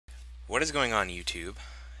What is going on, YouTube?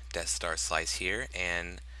 Death Star Slice here,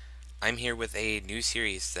 and I'm here with a new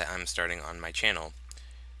series that I'm starting on my channel.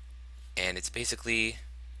 And it's basically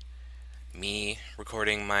me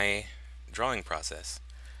recording my drawing process.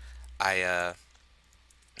 I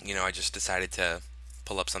just decided to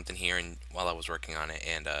pull up something here and while I was working on it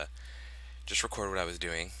and just record what I was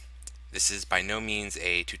doing. This is by no means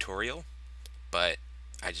a tutorial, but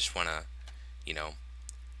I just want to, you know,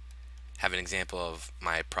 have an example of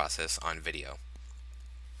my process on video.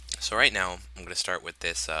 So right now, I'm going to start with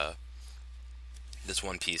this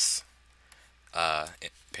one piece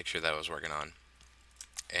picture that I was working on.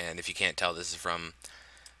 And if you can't tell, this is from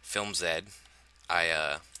Film Zed.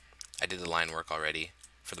 I did the line work already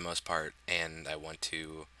for the most part, and I want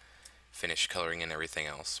to finish coloring in everything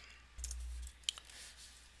else.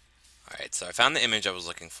 Alright, so I found the image I was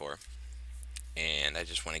looking for, and I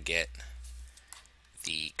just want to get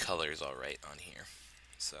the colors all right on here.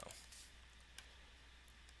 So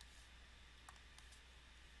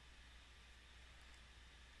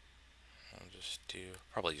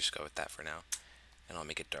probably just go with that for now, and I'll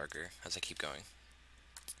make it darker as I keep going.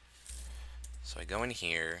 So I go in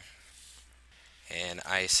here, and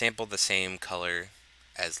I sample the same color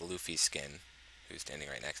as Luffy's skin, who's standing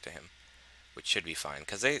right next to him, which should be fine,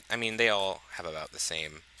 because they all have about the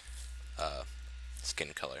same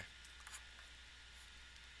skin color.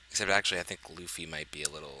 Except actually, I think Luffy might be a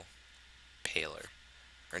little paler.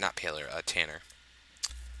 Or not paler, tanner.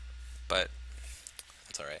 But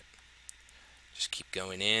that's alright. Just keep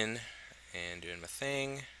going in and doing my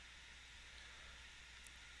thing.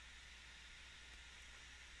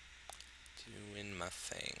 Doing my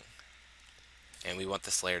thing. And we want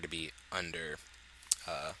this layer to be under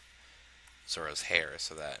Zoro's hair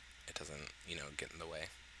so that it doesn't, get in the way.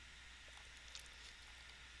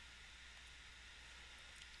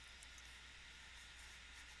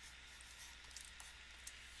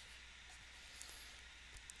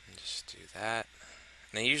 And just do that.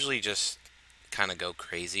 And I usually just kind of go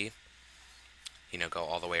crazy, go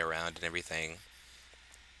all the way around and everything,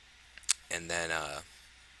 and then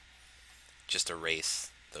just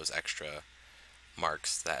erase those extra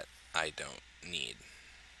marks that I don't need.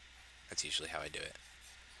 That's usually how I do it.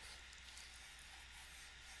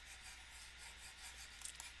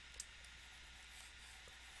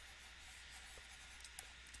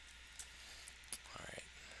 Alright.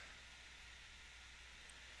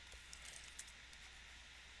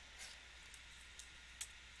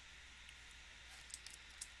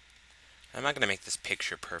 I'm not going to make this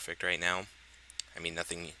picture perfect right now. I mean,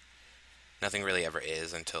 nothing really ever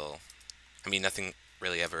is nothing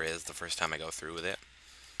really ever is the first time I go through with it.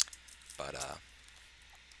 But,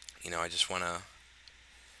 I just want to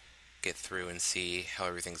get through and see how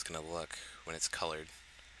everything's going to look when it's colored.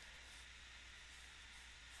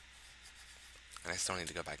 And I still need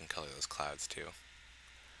to go back and color those clouds too.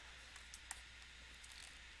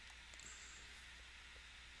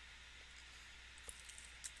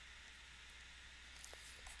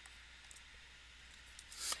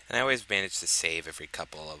 And I always manage to save every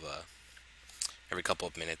couple of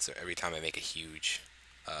minutes, or every time I make a huge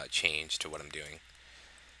change to what I'm doing.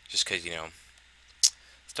 Just because,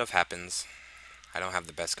 stuff happens. I don't have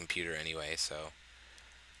the best computer anyway, so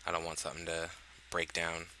I don't want something to break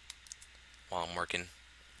down while I'm working.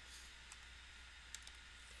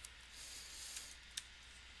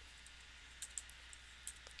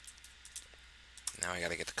 Now I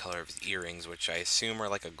gotta get the color of his earrings, which I assume are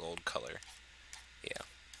like a gold color. Yeah.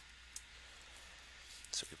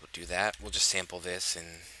 So we will do that. We'll just sample this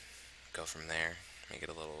and go from there. Make it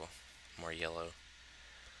a little more yellow.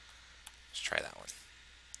 Let's try that one.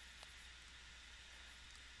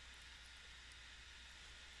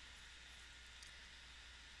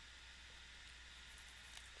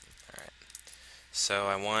 Alright. So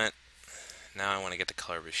now I want to get the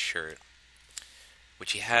color of his shirt,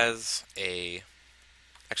 which he has a...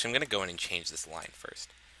 Actually, I'm going to go in and change this line first,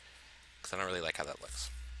 because I don't really like how that looks.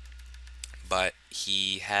 But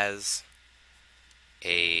he has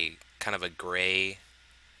a kind of a gray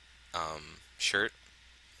shirt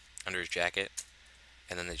under his jacket,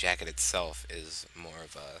 and then the jacket itself is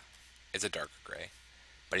it's a darker gray.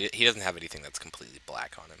 But he doesn't have anything that's completely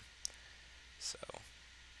black on him. So,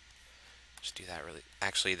 just do that really...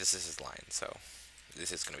 Actually, this is his line, so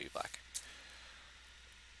this is going to be black.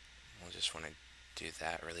 We'll just want to do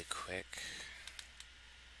that really quick.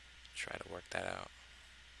 Try to work that out.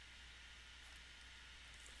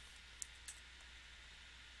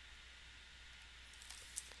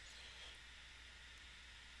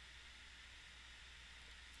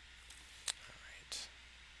 Alright.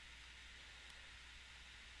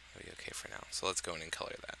 That'll be okay for now. So let's go in and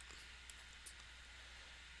color that.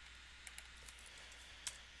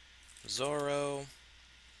 Zorro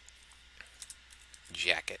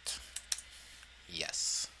jacket.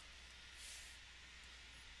 Yes.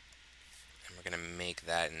 And we're going to make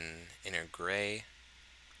that an inner gray.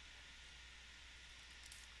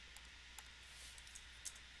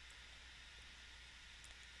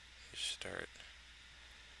 Just start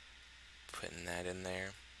putting that in there.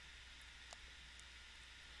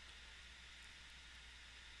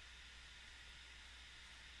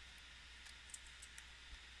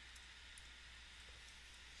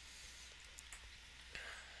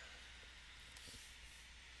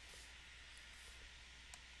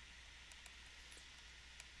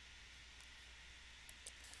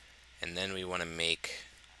 And then we want to make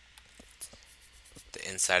the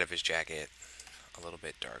inside of his jacket a little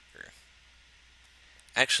bit darker.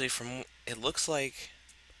 Actually, from it looks like,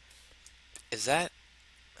 is that,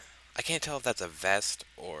 I can't tell if that's a vest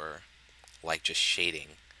or like just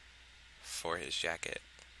shading for his jacket.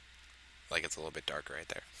 Like it's a little bit darker right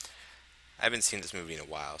there. I haven't seen this movie in a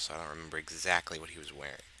while, so I don't remember exactly what he was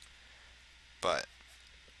wearing. But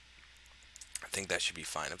I think that should be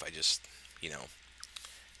fine if I just, you know,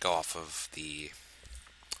 go off of the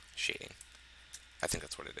shading. I think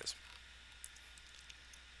that's what it is.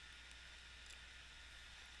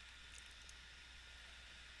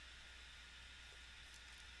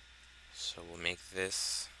 So we'll make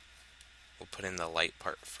this, we'll put in the light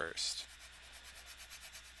part first.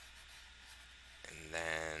 And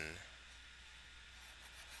then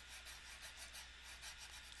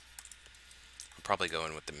I'll probably go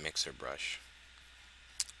in with the mixer brush.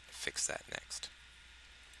 Fix that next.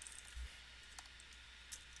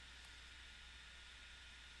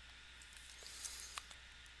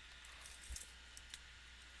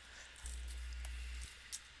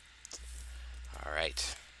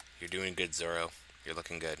 Alright. You're doing good, Zorro. You're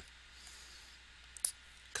looking good.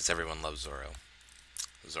 Because everyone loves Zorro.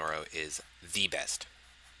 Zorro is the best.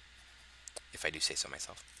 If I do say so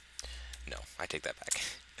myself. No, I take that back.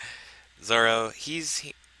 Zorro,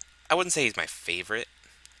 I wouldn't say he's my favorite.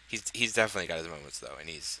 He's definitely got his moments though, and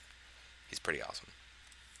he's pretty awesome.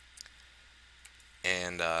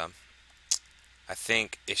 And I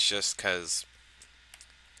think it's just because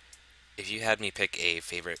if you had me pick a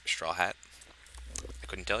favorite Straw Hat, I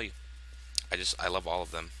couldn't tell you. I love all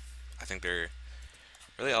of them. I think they're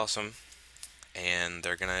really awesome, and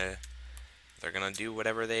they're gonna do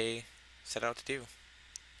whatever they set out to do.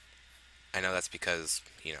 I know that's because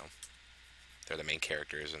they're the main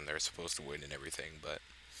characters and they're supposed to win and everything, but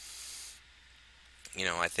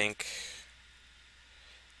I think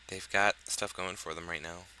they've got stuff going for them right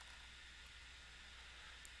now.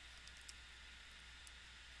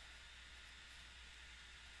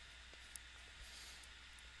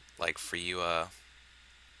 Like for you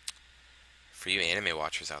anime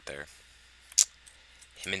watchers out there,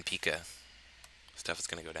 him and Pika, stuff is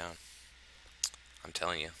gonna go down. I'm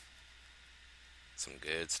telling you, some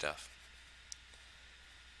good stuff.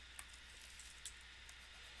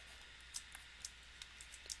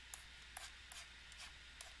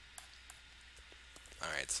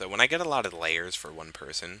 Alright, so when I get a lot of layers for one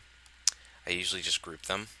person, I usually just group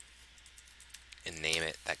them and name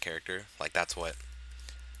it that character. Like that's what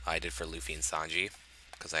I did for Luffy and Sanji,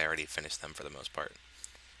 because I already finished them for the most part.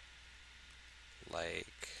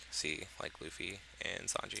 Like Luffy and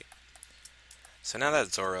Sanji. So now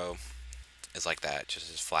that Zoro is like that, just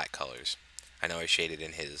his flat colors. I know I shaded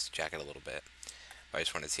in his jacket a little bit, but I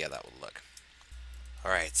just wanted to see how that would look.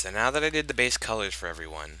 Alright, so now that I did the base colors for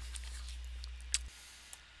everyone,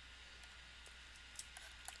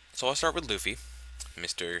 so I'll start with Luffy,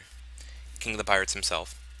 Mr. King of the Pirates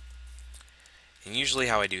himself. And usually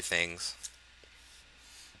how I do things,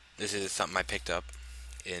 this is something I picked up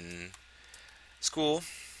in school,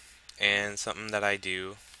 and something that I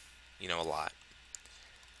do, a lot.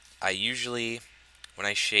 I usually, when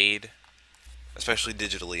I shade, especially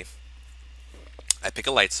digitally, I pick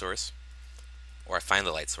a light source, or I find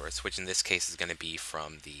the light source, which in this case is going to be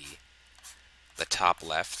from the top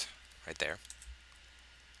left, right there.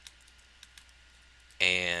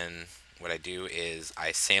 And what I do is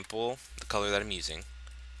I sample the color that I'm using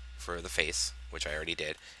for the face, which I already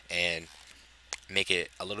did, and make it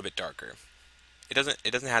a little bit darker. It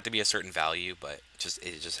doesn't have to be a certain value, but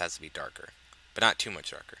it just has to be darker, but not too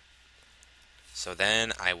much darker. So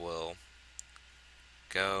then I will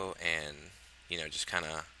go and just kind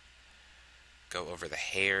of go over the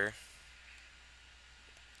hair.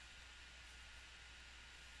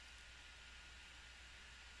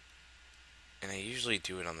 And I usually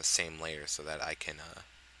do it on the same layer so that I can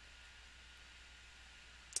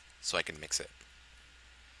mix it.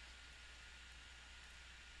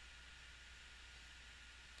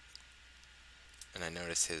 And I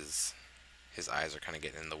notice his eyes are kind of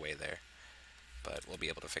getting in the way there, but we'll be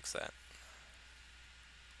able to fix that.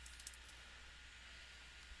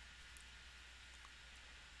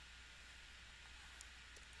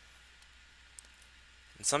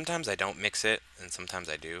 And sometimes I don't mix it, and sometimes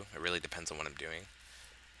I do. It really depends on what I'm doing.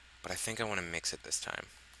 But I think I want to mix it this time,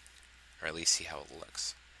 or at least see how it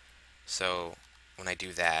looks. So when I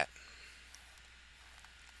do that,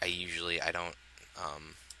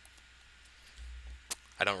 um,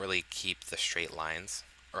 I don't really keep the straight lines,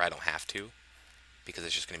 or I don't have to, because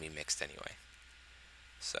it's just going to be mixed anyway.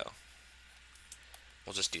 So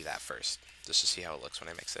we'll just do that first, just to see how it looks when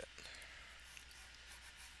I mix it.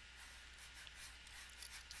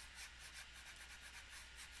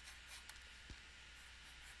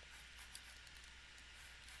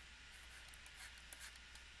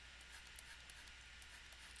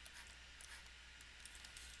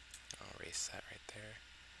 I'll erase that right there.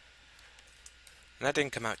 And that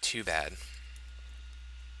didn't come out too bad.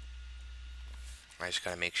 I just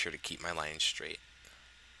gotta make sure to keep my lines straight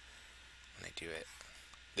when I do it.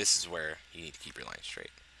 This is where you need to keep your lines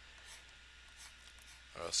straight,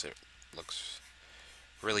 or else it looks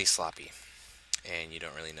really sloppy, and you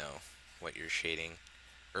don't really know what you're shading,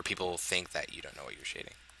 or people will think that you don't know what you're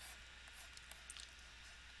shading.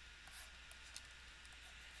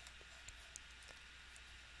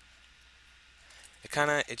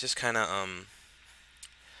 It just kind of,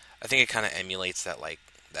 I think it kind of emulates that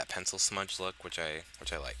that pencil smudge look, which I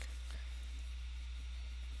like.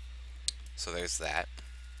 So there's that,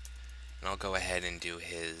 and I'll go ahead and do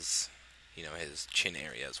his chin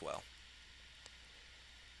area as well.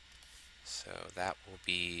 So that will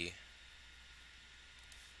be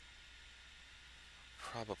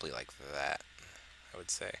probably like that, I would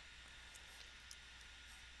say.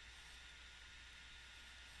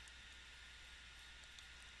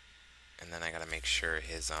 And then I gotta make sure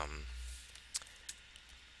his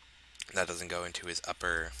that doesn't go into his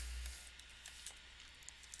upper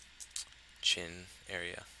chin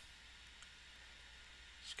area.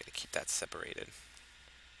 Just gotta keep that separated.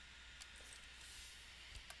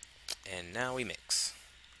 And now we mix.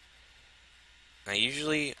 Now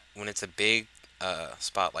usually when it's a big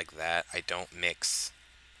spot like that, I don't mix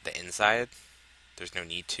the inside. There's no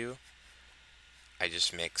need to. I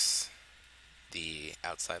just mix the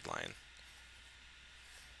outside line.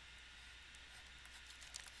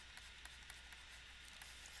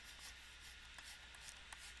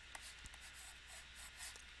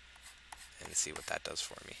 And see what that does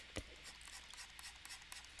for me.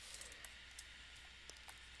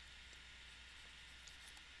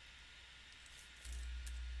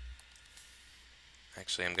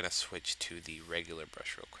 Actually, I'm gonna switch to the regular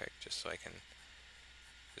brush real quick, just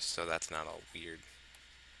so that's not all weird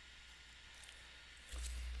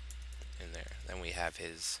in there. Then we have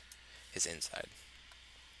his inside,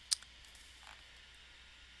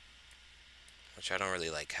 which I don't really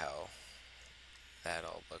like how that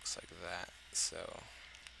all looks like that. So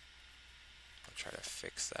I'll try to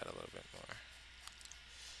fix that a little bit more.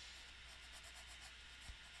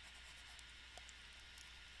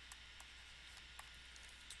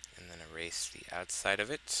 And then erase the outside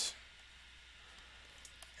of it.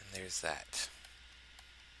 And there's that.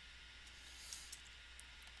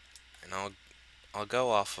 And I'll go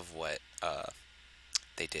off of what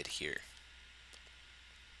they did here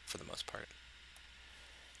for the most part.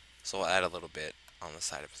 So I'll add a little bit on the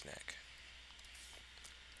side of his neck.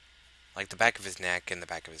 Like the back of his neck and the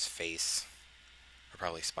back of his face are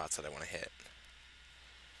probably spots that I want to hit.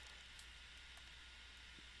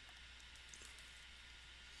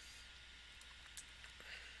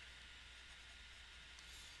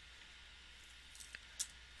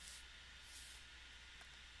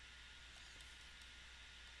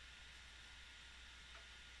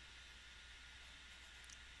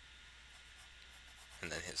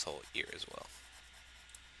 And then his whole ear as well.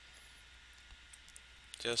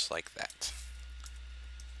 Just like that.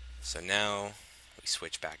 So now we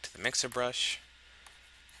switch back to the mixer brush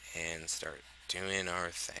and start doing our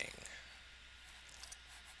thing.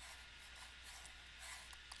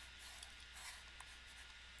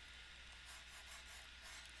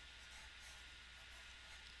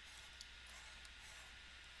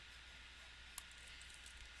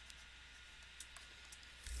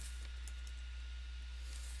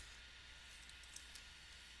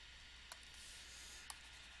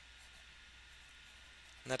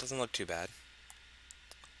 And that doesn't look too bad.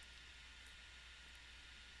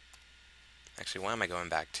 Actually, why am I going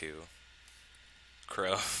back to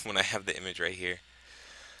Crow when I have the image right here?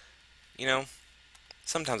 You know,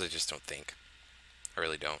 sometimes I just don't think. I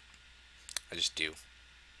really don't. I just do.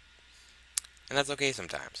 And that's okay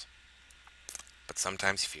sometimes. But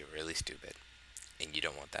sometimes you feel really stupid, and you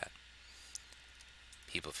don't want that.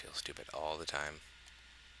 People feel stupid all the time.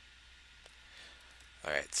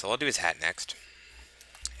 Alright, so I'll do his hat next.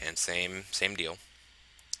 And same deal,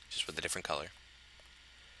 just with a different color.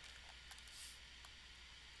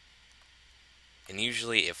 And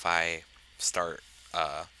usually if I start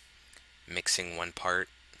mixing one part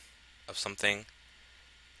of something,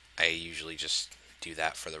 I usually just do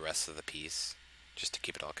that for the rest of the piece, just to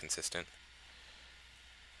keep it all consistent.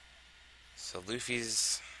 So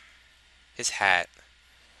his hat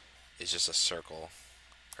is just a circle,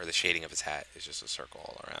 or the shading of his hat is just a circle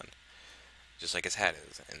all around, just like his hat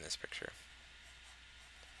is in this picture.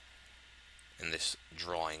 In this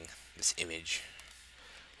drawing, this image,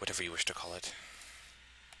 whatever you wish to call it.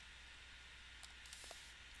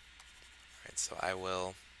 Alright,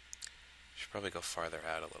 so should probably go farther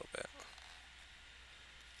out a little bit.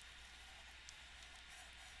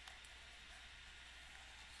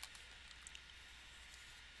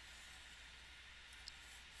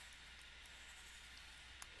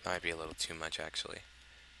 Might be a little too much actually,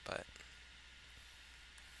 but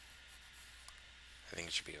I think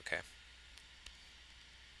it should be okay.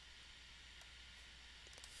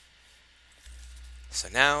 So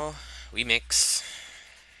now we mix.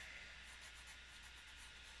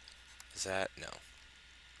 Is that? No.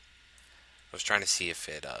 I was trying to see if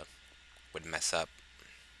it would mess up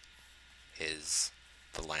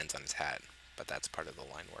the lines on his hat, but that's part of the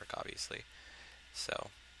line work, obviously. So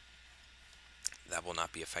that will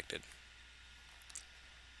not be affected.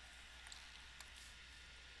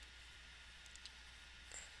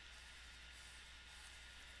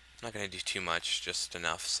 I'm not going to do too much, just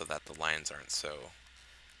enough so that the lines aren't so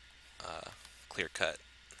clear cut.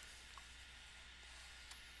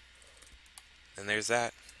 And there's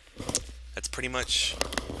that. It's pretty much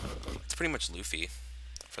Luffy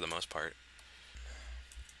for the most part.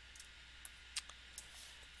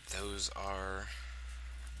 Those are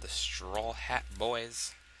the Straw Hat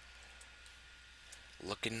Boys.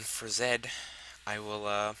 Looking for Zed.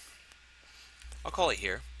 I'll call it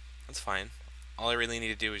here. That's fine. All I really need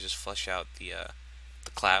to do is just flesh out the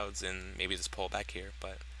clouds and maybe this pole back here,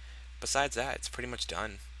 but besides that, it's pretty much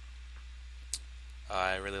done.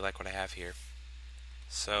 I really like what I have here.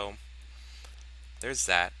 So, there's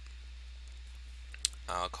that.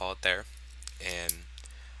 I'll call it there. And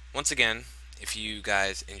once again, if you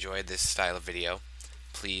guys enjoyed this style of video,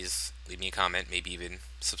 please leave me a comment, maybe even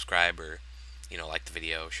subscribe or, like the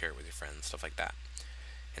video, share it with your friends, stuff like that.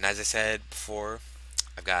 And as I said before,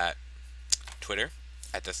 I've got Twitter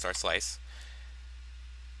at DeathStarSlice,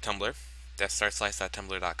 Tumblr,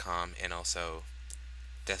 deathstarslice.tumblr.com, and also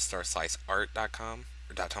deathstarsliceart.com,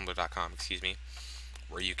 or .tumblr.com, excuse me,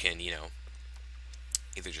 where you can,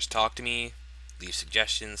 either just talk to me, leave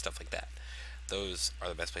suggestions, stuff like that. Those are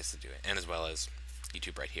the best places to do it, and as well as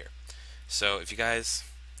YouTube right here. So if you guys,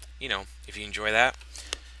 if you enjoy that,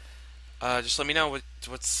 just let me know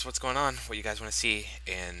what's going on, what you guys want to see,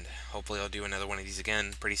 and hopefully I'll do another one of these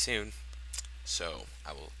again pretty soon. So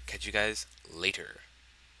I will catch you guys later.